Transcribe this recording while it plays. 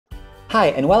Hi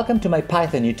and welcome to my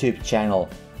Python YouTube channel.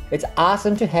 It's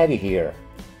awesome to have you here.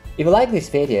 If you like this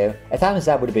video, a thumbs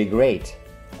up would be great.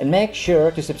 And make sure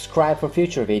to subscribe for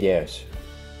future videos.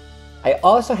 I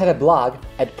also have a blog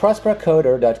at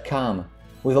prospercoder.com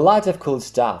with lots of cool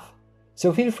stuff,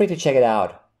 so feel free to check it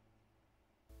out.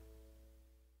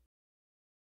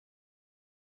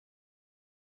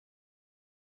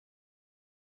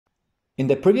 In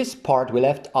the previous part, we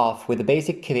left off with the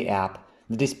basic Kivy app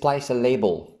that displays a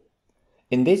label.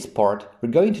 In this part, we're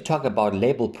going to talk about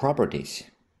label properties.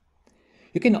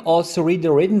 You can also read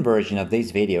the written version of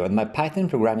this video on my Python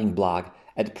programming blog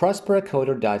at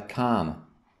prospercoder.com.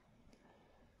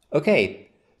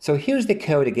 Okay, so here's the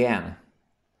code again.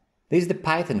 This is the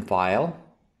Python file,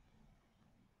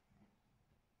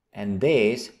 and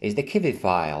this is the Kivy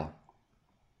file.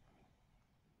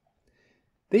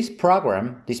 This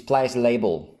program displays a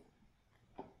label.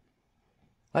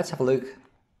 Let's have a look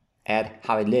at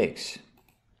how it looks.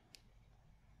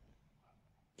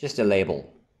 Just a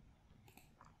label.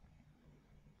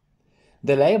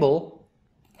 The label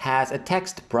has a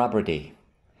text property.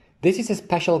 This is a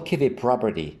special Kivy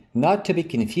property, not to be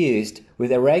confused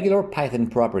with a regular Python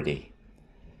property.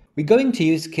 We're going to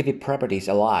use Kivy properties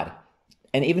a lot,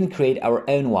 and even create our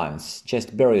own ones,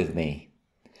 just bear with me.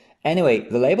 Anyway,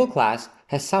 the label class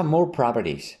has some more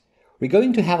properties. We're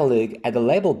going to have a look at the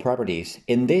label properties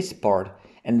in this part,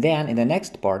 and then in the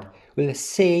next part, we'll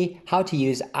see how to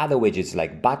use other widgets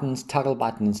like buttons, toggle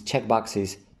buttons,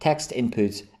 checkboxes, text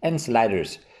inputs, and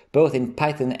sliders, both in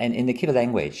Python and in the Kivy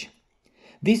language.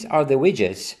 These are the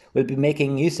widgets we'll be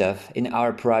making use of in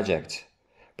our project.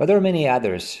 But there are many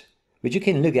others, which you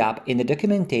can look up in the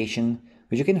documentation,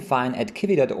 which you can find at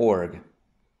kivy.org.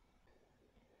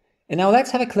 And now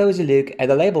let's have a closer look at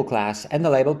the label class and the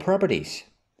label properties.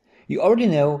 You already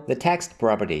know the text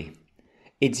property.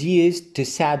 It's used to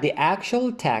set the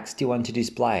actual text you want to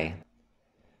display.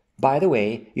 By the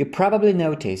way, you probably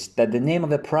noticed that the name of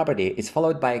the property is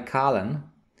followed by a colon,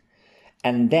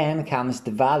 and then comes the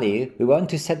value we want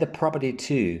to set the property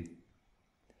to.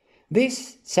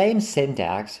 This same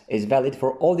syntax is valid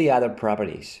for all the other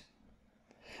properties.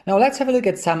 Now let's have a look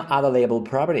at some other label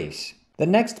properties. The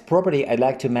next property I'd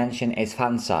like to mention is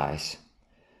font size.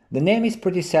 The name is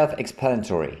pretty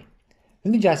self-explanatory.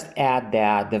 Let me just add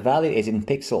that the value is in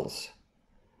pixels.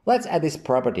 Let's add this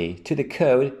property to the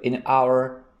code in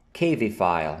our Kivy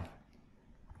file.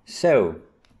 So,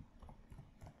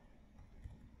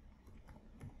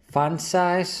 font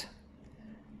size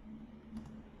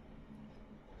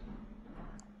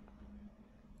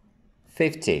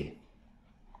 $50.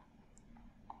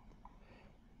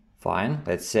 Fine,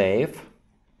 let's save.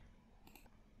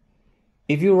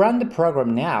 If you run the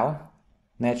program now,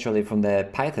 naturally from the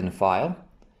Python file,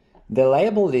 the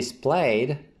label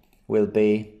displayed will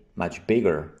be much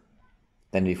bigger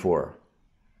than before.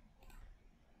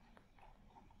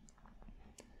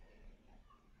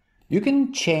 You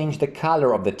can change the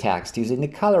color of the text using the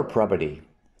color property.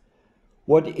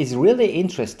 What is really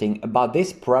interesting about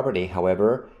this property,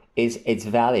 however, is its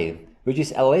value, which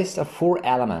is a list of 4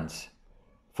 elements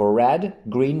for red,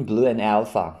 green, blue, and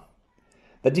alpha.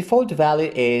 The default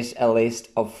value is a list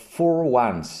of 4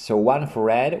 ones, so 1 for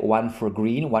red, 1 for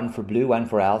green, 1 for blue, 1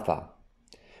 for alpha,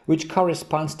 which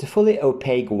corresponds to fully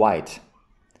opaque white.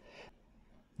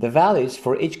 The values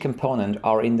for each component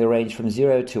are in the range from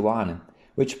 0 to 1,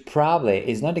 which probably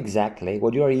is not exactly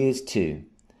what you are used to.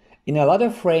 In a lot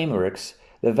of frameworks,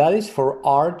 the values for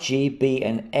R, G, B,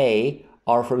 and A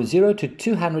are from 0 to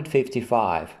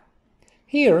 255.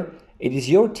 Here, it is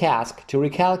your task to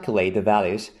recalculate the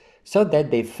values so that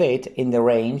they fit in the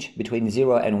range between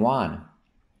 0 and 1.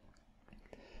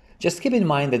 Just keep in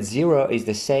mind that 0 is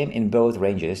the same in both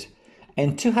ranges,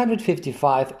 and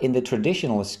 255 in the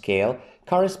traditional scale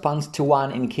corresponds to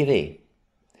 1 in Kivy.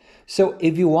 So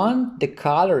if you want the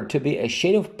color to be a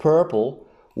shade of purple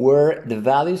where the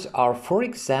values are, for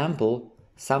example,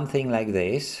 something like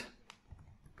this.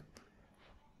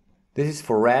 This is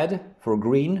for red, for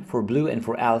green, for blue, and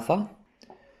for alpha.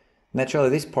 Naturally,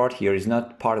 this part here is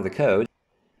not part of the code.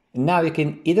 Now you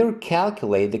can either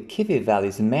calculate the Kivy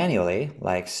values manually,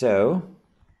 like so.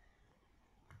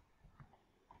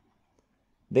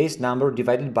 This number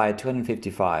divided by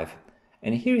 255.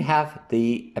 And here you have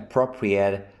the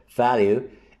appropriate value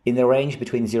in the range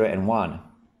between 0 and 1.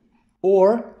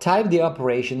 Or type the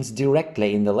operations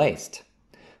directly in the list.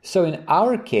 So in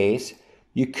our case,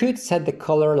 you could set the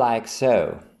color like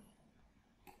so.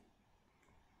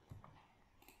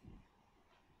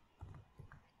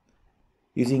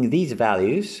 Using these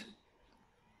values,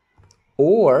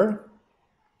 or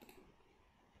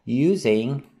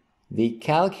using the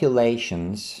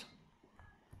calculations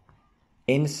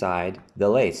inside the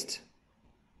list.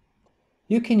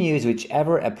 You can use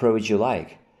whichever approach you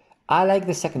like. I like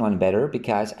the second one better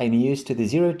because I'm used to the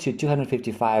 0 to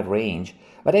 255 range,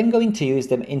 but I'm going to use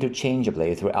them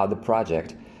interchangeably throughout the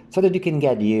project so that you can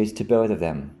get used to both of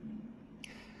them.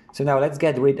 So now let's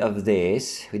get rid of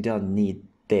this. We don't need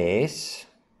this.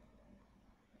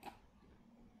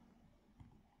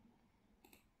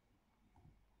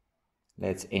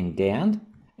 Let's indent,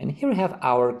 and here we have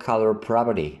our color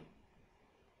property.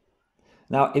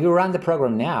 Now, if you run the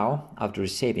program now, after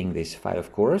saving this file,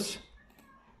 of course,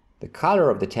 the color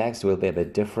of the text will be a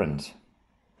bit different.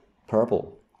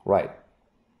 Purple, right.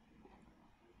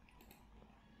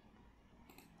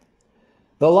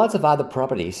 There are lots of other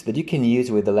properties that you can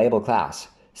use with the label class.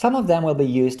 Some of them will be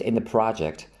used in the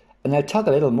project, and I'll talk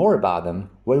a little more about them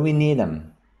when we need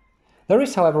them. There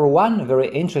is, however, one very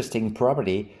interesting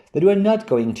property that we're not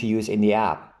going to use in the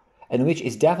app, and which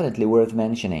is definitely worth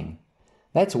mentioning.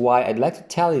 That's why I'd like to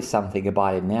tell you something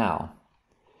about it now.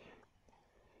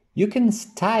 You can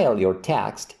style your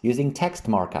text using text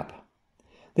markup.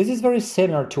 This is very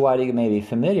similar to what you may be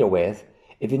familiar with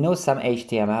if you know some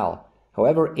HTML.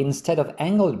 However, instead of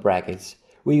angled brackets,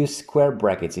 we use square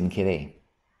brackets in Kivy.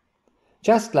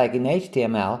 Just like in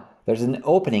HTML, there's an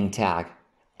opening tag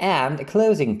and a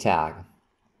closing tag.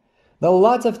 There are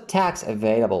lots of tags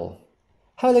available.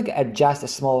 Have a look at just a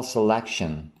small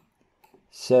selection.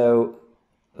 So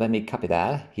let me copy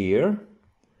that here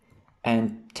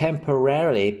and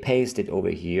temporarily paste it over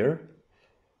here.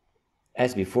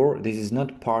 As before, this is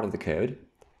not part of the code.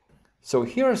 So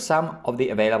here are some of the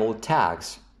available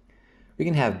tags. We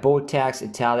can have bold tags,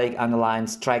 italic, underline,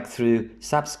 strike through,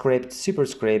 subscript,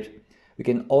 superscript. We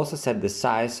can also set the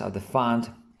size of the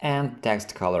font and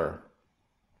text color.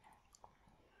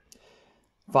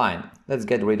 Fine, let's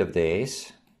get rid of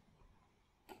this.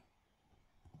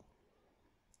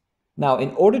 Now,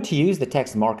 in order to use the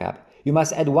text markup, you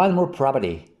must add one more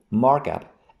property,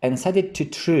 markup, and set it to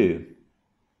true.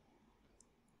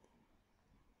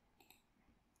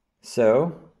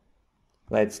 So,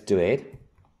 let's do it.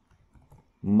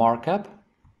 Markup,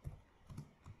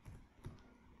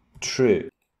 true.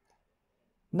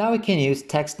 Now we can use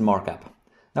text markup.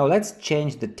 Now let's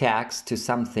change the text to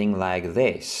something like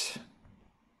this.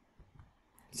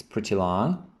 It's pretty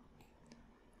long.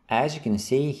 As you can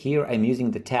see here, I'm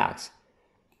using the tags.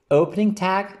 Opening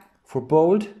tag for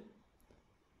bold,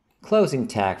 closing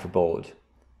tag for bold,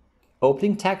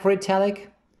 opening tag for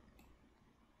italic,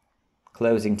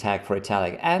 closing tag for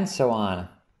italic, and so on.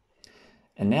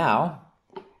 And now,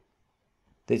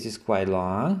 this is quite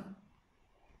long.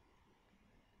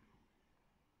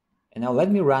 And now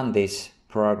let me run this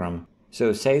program.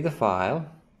 So save the file,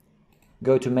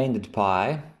 go to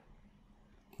main.py,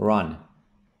 run.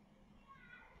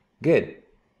 Good.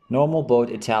 Normal,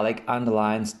 bold, italic,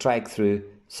 underline, strike through,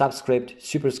 subscript,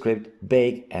 superscript,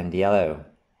 big, and yellow.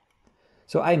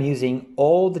 So I'm using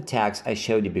all the tags I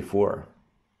showed you before.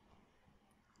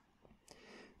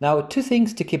 Now, two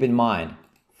things to keep in mind.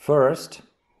 First,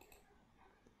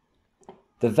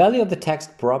 the value of the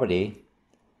text property,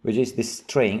 which is this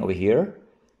string over here,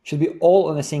 should be all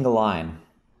on a single line.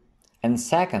 And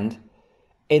second,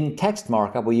 in text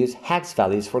markup we use hex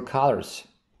values for colors.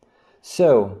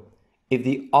 So if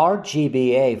the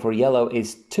RGBA for yellow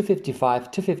is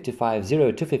 255, 255,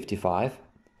 0, 255,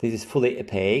 this is fully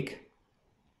opaque,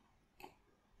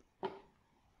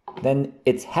 then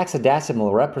its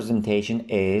hexadecimal representation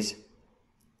is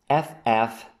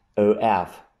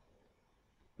FFOF,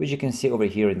 which you can see over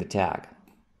here in the tag.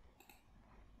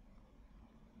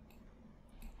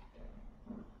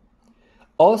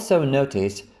 Also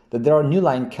notice that there are new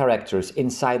line characters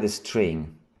inside the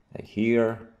string, like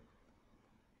here,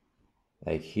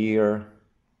 like here.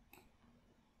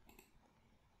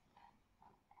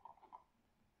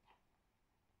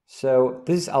 So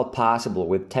this is all possible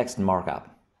with text markup.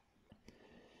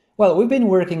 Well, we've been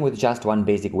working with just one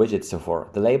basic widget so far,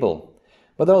 the label.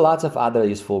 But there are lots of other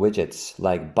useful widgets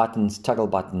like buttons, toggle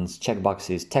buttons,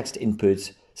 checkboxes, text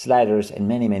inputs, sliders, and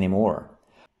many, many more.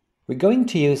 We're going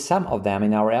to use some of them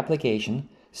in our application,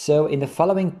 so in the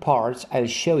following parts I'll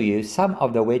show you some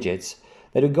of the widgets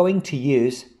that we're going to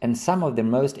use and some of the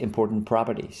most important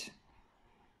properties.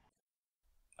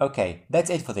 Okay, that's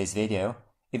it for this video.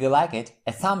 If you like it,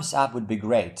 a thumbs up would be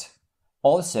great.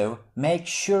 Also, make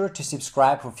sure to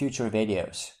subscribe for future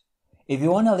videos. If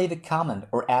you want to leave a comment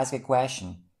or ask a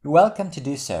question, you're welcome to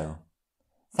do so.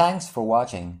 Thanks for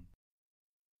watching.